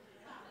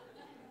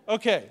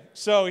 okay,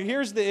 so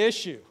here's the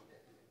issue.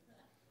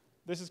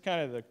 This is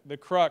kind of the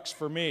crux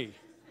for me.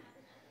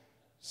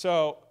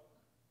 So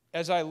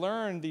as I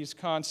learned these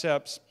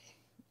concepts,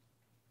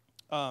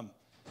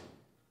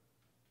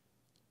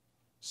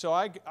 so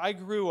I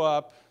grew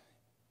up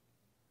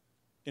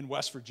in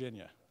West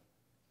Virginia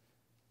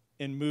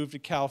and moved to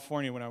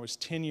California when I was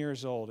 10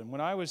 years old. And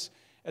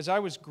as I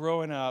was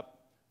growing up,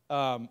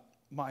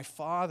 my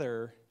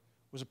father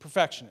was a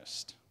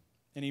perfectionist.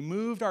 And he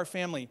moved our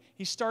family.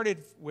 He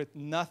started with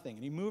nothing.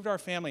 And he moved our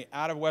family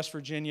out of West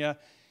Virginia,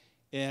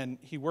 and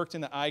he worked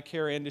in the eye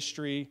care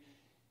industry.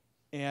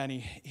 And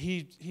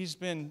he's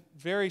been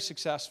very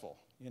successful,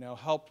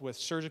 helped with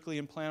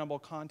surgically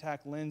implantable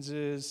contact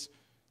lenses,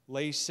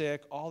 LASIK,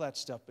 all that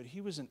stuff. But he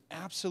was an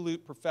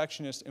absolute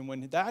perfectionist. And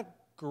when that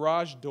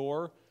garage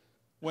door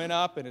went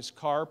up and his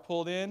car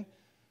pulled in,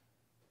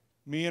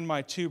 me and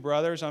my two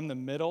brothers, I'm the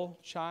middle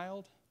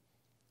child,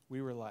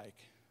 we were like,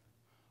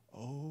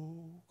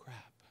 oh,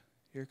 crap,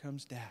 here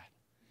comes Dad.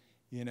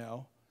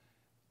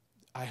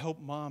 I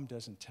hope Mom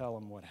doesn't tell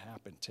him what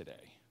happened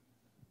today.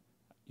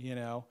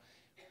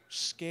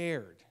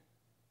 Scared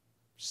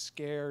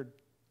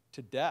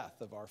to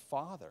death of our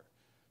father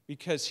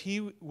because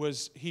he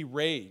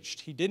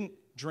raged. He didn't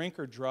drink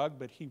or drug,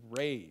 but he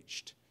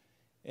raged.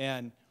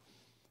 And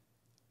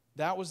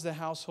that was the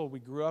household we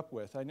grew up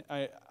with.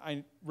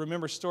 I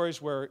remember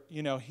stories where,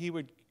 he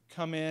would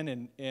come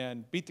in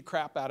and beat the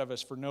crap out of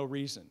us for no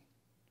reason.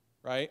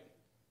 Right?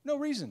 No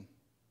reason.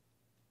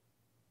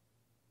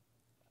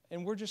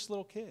 And we're just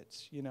little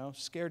kids,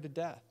 scared to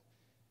death.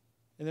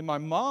 And then my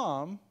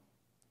mom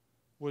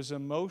was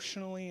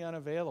emotionally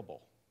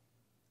unavailable.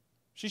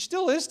 She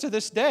still is to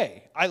this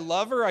day. I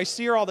love her. I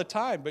see her all the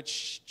time. But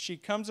she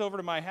comes over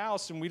to my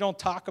house and we don't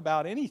talk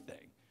about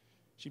anything.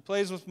 She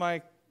plays with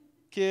my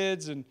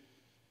kids and,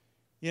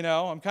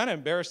 I'm kind of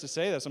embarrassed to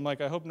say this. I'm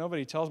like, I hope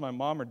nobody tells my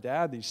mom or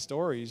dad these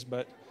stories,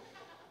 but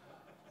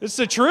it's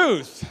the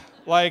truth.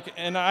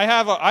 And I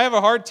have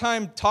a hard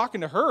time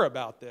talking to her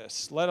about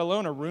this, let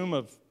alone a room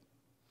of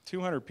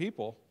 200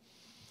 people.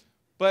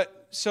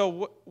 But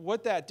so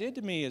what that did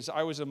to me is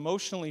I was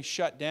emotionally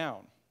shut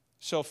down.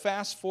 So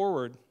fast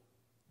forward,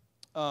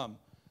 I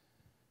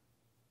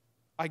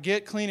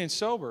get clean and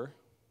sober,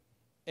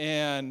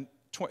 and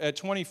at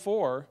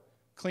 24,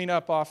 clean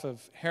up off of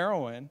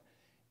heroin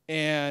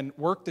and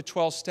work the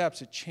 12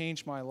 steps. It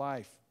changed my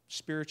life.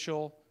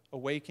 Spiritual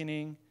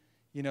awakening.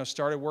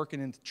 Started working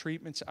in the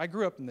treatments. I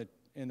grew up in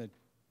the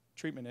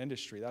treatment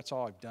industry. That's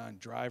all I've done.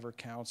 Driver,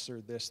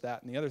 counselor, this,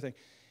 that, and the other thing.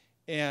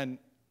 And,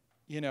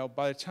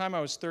 by the time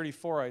I was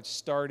 34, I'd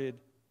started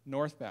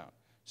Northbound.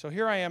 So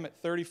here I am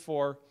at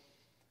 34,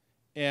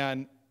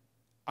 and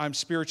I'm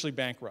spiritually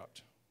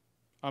bankrupt.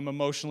 I'm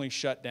emotionally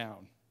shut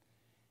down.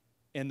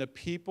 And the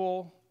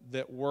people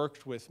that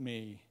worked with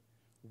me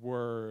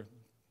were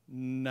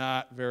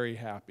not very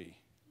happy.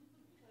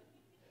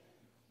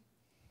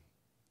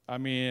 I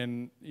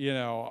mean,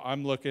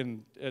 I'm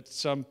looking at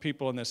some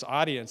people in this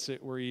audience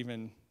that were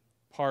even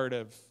part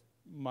of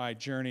my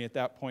journey at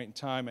that point in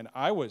time, and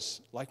I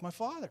was like my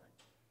father.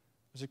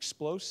 I was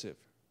explosive,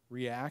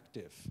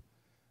 reactive.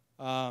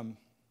 Not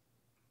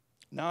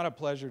a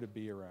pleasure to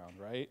be around,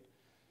 right?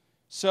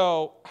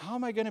 So how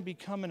am I going to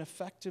become an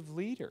effective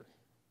leader,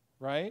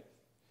 right?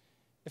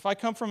 If I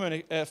come from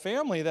a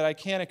family that I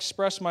can't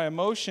express my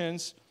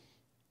emotions,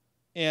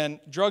 and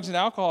drugs and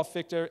alcohol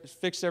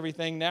fixed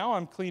everything. Now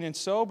I'm clean and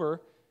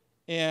sober,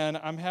 and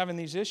I'm having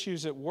these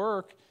issues at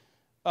work.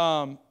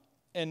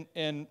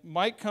 And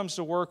Mike comes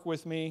to work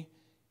with me,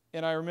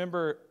 and I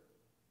remember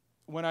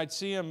when I'd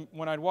see him,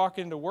 when I'd walk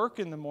into work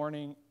in the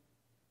morning,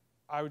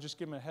 I would just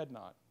give him a head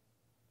nod.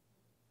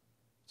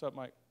 What's up,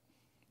 Mike?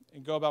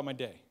 And go about my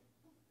day.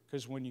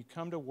 Because when you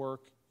come to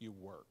work, you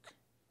work.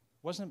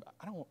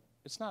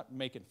 It's not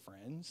making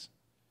friends.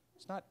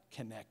 It's not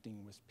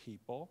connecting with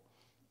people.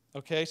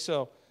 Okay,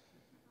 so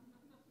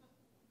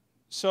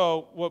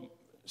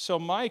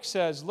Mike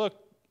says,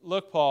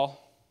 look, Paul,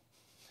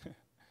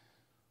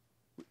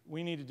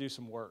 we need to do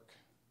some work.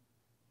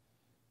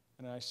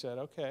 And I said,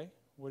 okay,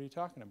 what are you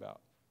talking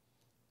about?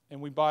 And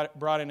we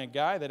brought in a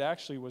guy that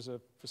actually was a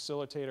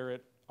facilitator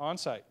at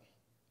Onsite.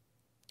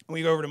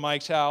 We go over to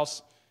Mike's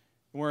house,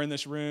 and we're in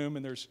this room,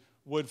 and there's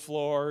wood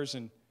floors,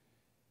 and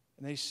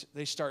they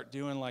start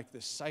doing like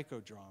this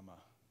psychodrama.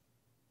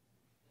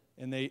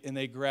 And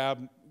they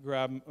grab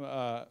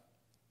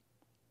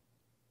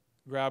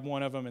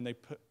one of them, and they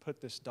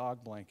put this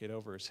dog blanket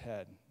over his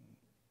head.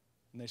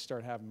 And they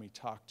start having me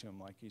talk to him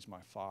like he's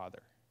my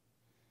father.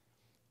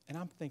 And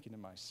I'm thinking to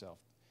myself,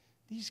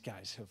 these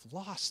guys have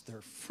lost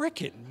their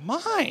frickin'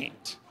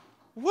 mind.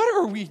 What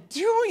are we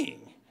doing?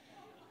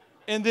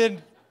 And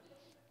then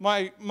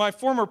my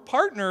former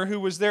partner, who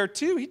was there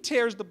too, he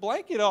tears the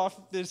blanket off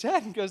his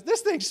head and goes,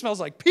 this thing smells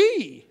like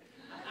pee.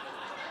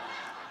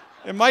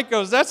 And Mike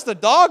goes, that's the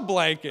dog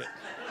blanket.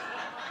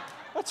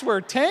 That's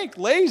where Tank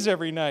lays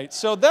every night.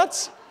 So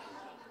that's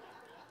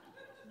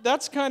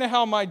kind of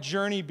how my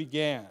journey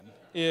began.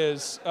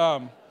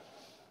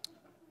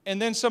 And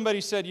then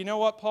somebody said, you know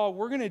what, Paul,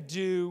 we're going to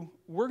do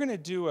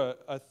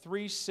a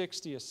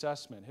 360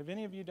 assessment. Have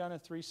any of you done a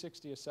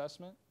 360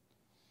 assessment?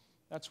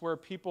 That's where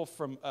people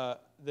from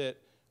that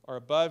are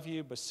above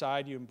you,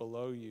 beside you, and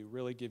below you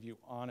really give you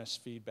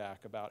honest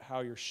feedback about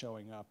how you're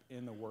showing up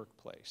in the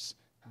workplace.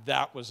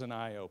 That was an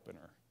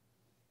eye-opener.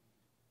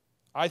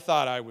 I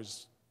thought I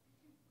was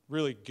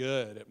really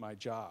good at my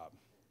job.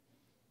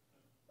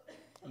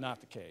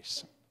 Not the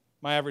case.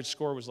 My average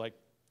score was like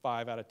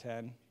 5 out of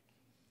 10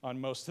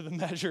 on most of the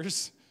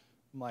measures.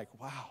 I'm like,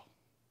 wow,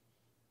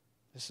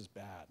 this is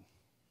bad.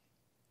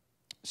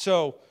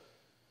 So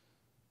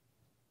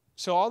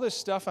all this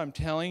stuff I'm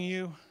telling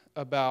you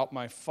about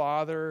my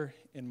father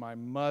and my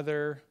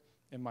mother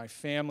and my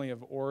family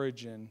of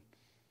origin,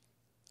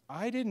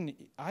 I didn't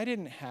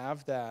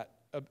have that.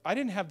 I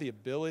didn't have the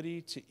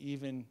ability to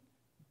even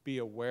be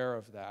aware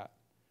of that,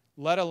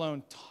 let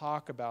alone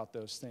talk about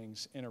those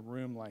things in a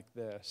room like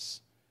this.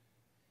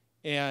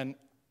 And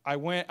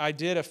I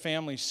did a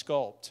family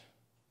sculpt,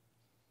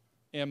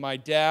 and my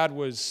dad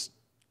was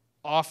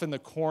off in the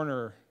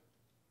corner,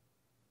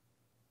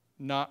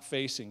 not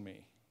facing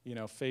me,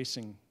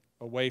 facing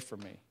away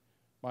from me.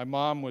 My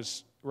mom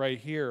was right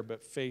here,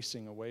 but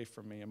facing away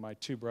from me, and my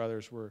two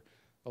brothers were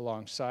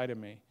alongside of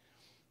me.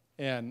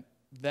 And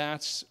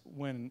that's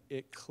when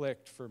it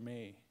clicked for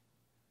me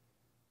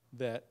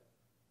that,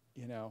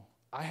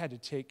 I had to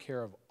take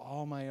care of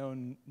all my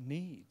own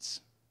needs.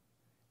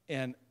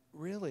 And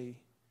really,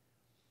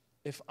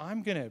 if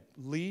I'm going to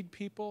lead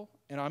people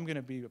and I'm going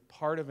to be a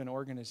part of an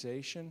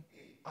organization,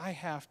 I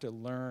have to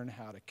learn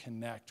how to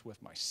connect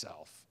with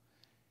myself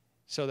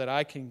so that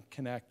I can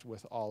connect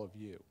with all of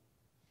you.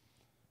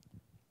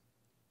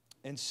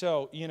 And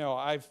so,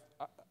 I've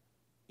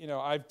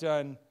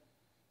done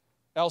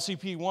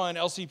LCP1,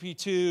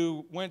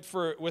 LCP2, went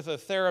with a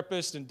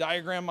therapist and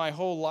diagrammed my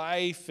whole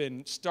life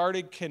and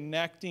started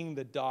connecting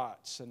the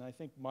dots. And I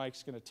think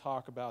Mike's going to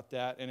talk about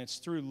that. And it's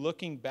through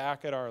looking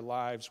back at our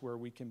lives where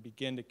we can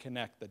begin to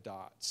connect the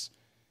dots.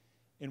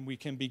 And we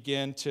can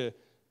begin to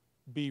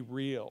be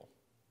real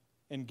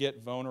and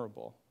get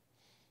vulnerable.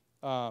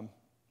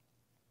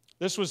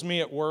 This was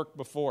me at work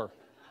before.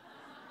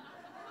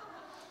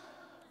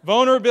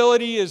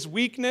 Vulnerability is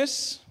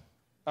weakness.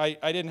 I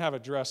didn't have a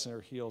dress or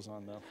heels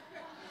on, though.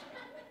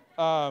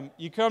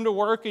 You come to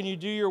work and you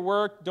do your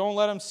work. Don't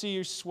let them see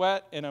you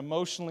sweat and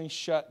emotionally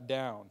shut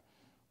down.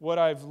 What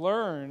I've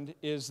learned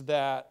is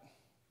that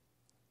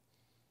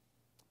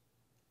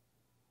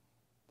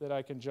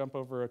I can jump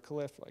over a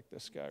cliff like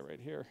this guy right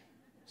here.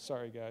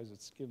 Sorry, guys,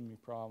 it's giving me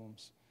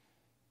problems.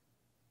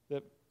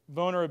 That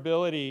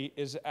vulnerability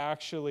is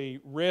actually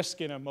risk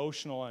and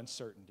emotional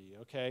uncertainty,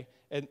 okay?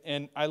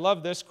 And I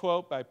love this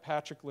quote by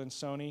Patrick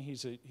Linsoni.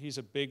 He's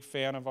a big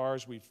fan of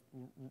ours. We've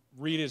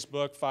read his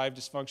book, 5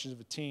 Dysfunctions of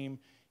a Team.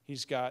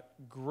 He's got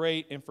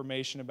great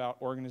information about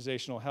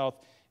organizational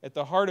health. At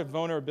the heart of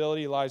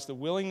vulnerability lies the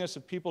willingness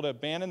of people to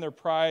abandon their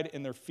pride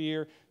and their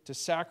fear, to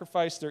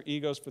sacrifice their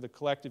egos for the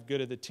collective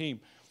good of the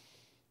team.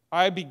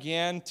 I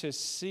began to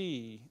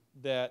see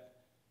that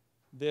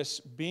this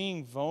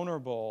being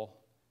vulnerable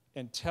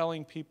and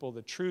telling people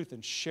the truth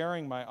and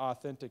sharing my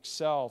authentic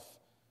self,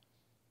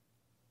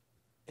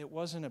 it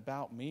wasn't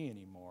about me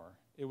anymore.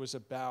 It was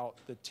about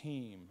the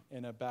team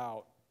and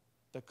about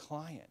the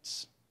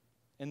clients.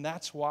 And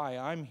that's why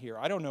I'm here.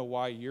 I don't know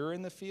why you're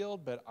in the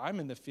field, but I'm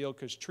in the field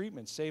because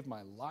treatment saved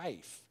my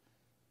life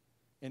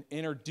and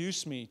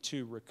introduced me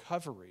to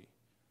recovery,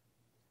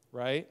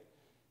 right?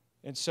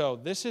 And so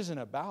this isn't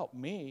about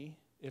me.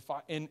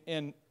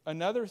 And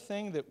another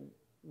thing that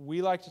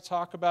we like to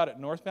talk about at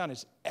Northbound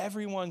is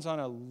everyone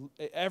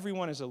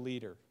is a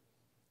leader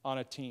on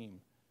a team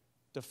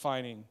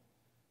defining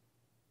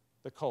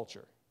the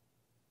culture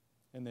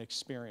and the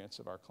experience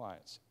of our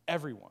clients.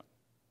 Everyone,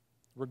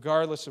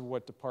 regardless of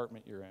what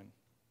department you're in.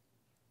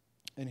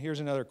 And here's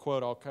another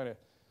quote I'll kind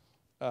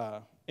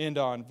of end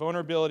on.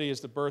 Vulnerability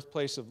is the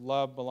birthplace of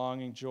love,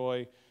 belonging,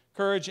 joy,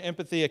 courage,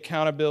 empathy,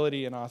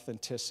 accountability, and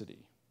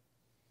authenticity.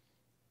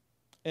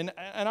 And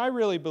I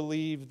really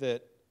believe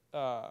that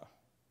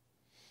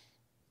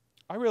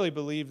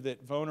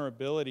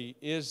vulnerability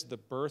is the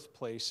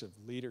birthplace of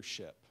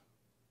leadership.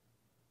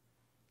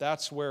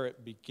 That's where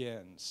it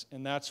begins,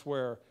 and that's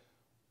where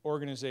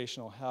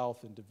organizational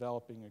health and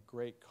developing a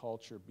great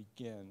culture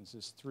begins,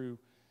 is through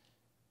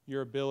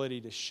your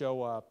ability to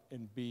show up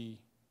and be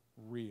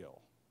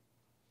real.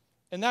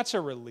 And that's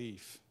a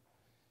relief.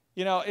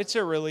 It's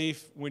a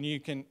relief when you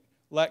can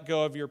let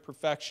go of your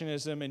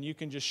perfectionism and you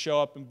can just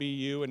show up and be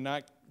you and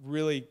not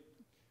really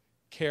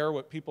care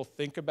what people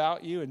think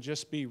about you and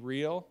just be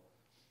real.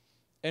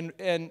 And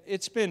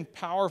it's been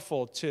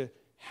powerful to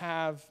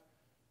have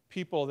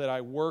people that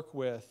I work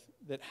with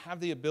that have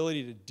the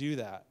ability to do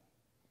that,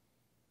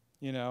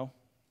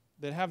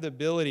 that have the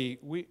ability.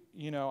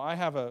 I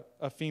have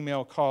a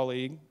female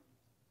colleague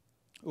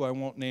who I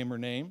won't name her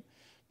name,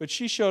 but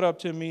she showed up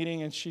to a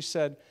meeting and she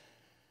said,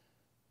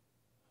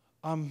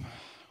 I'm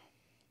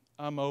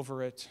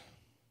over it.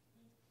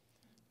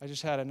 I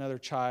just had another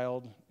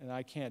child and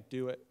I can't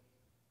do it.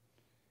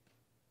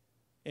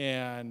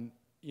 And,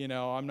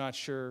 I'm not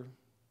sure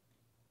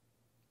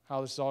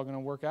how this is all going to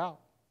work out.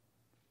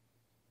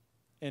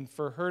 And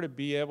for her to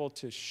be able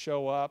to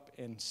show up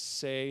and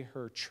say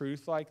her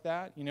truth like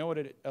that, you know what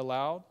it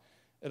allowed?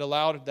 It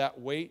allowed that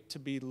weight to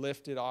be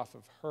lifted off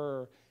of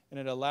her, and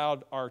it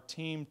allowed our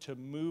team to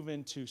move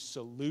into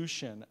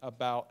solution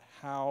about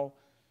how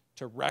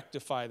to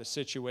rectify the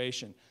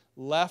situation.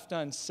 Left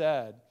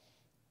unsaid,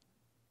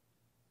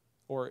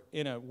 or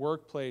in a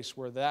workplace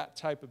where that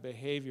type of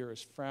behavior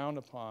is frowned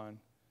upon,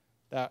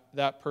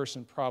 that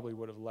person probably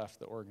would have left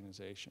the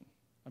organization.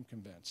 I'm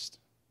convinced.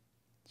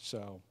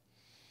 So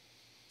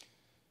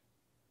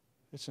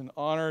it's an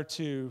honor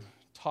to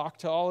talk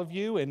to all of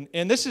you.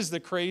 And this is the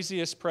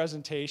craziest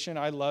presentation.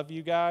 I love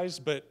you guys,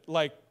 but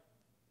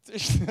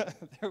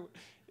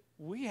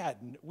we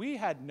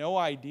had no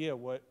idea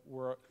what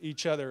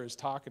each other is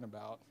talking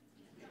about.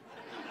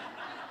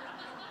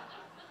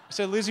 I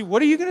said, Lizzy,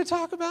 what are you going to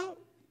talk about?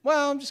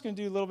 Well, I'm just going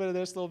to do a little bit of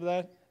this, a little bit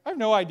of that. I have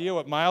no idea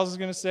what Miles is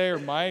going to say or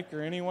Mike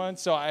or anyone,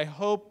 so I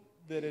hope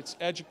that it's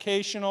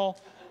educational.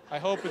 I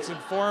hope it's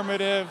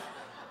informative,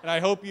 and I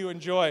hope you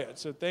enjoy it.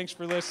 So thanks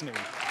for listening.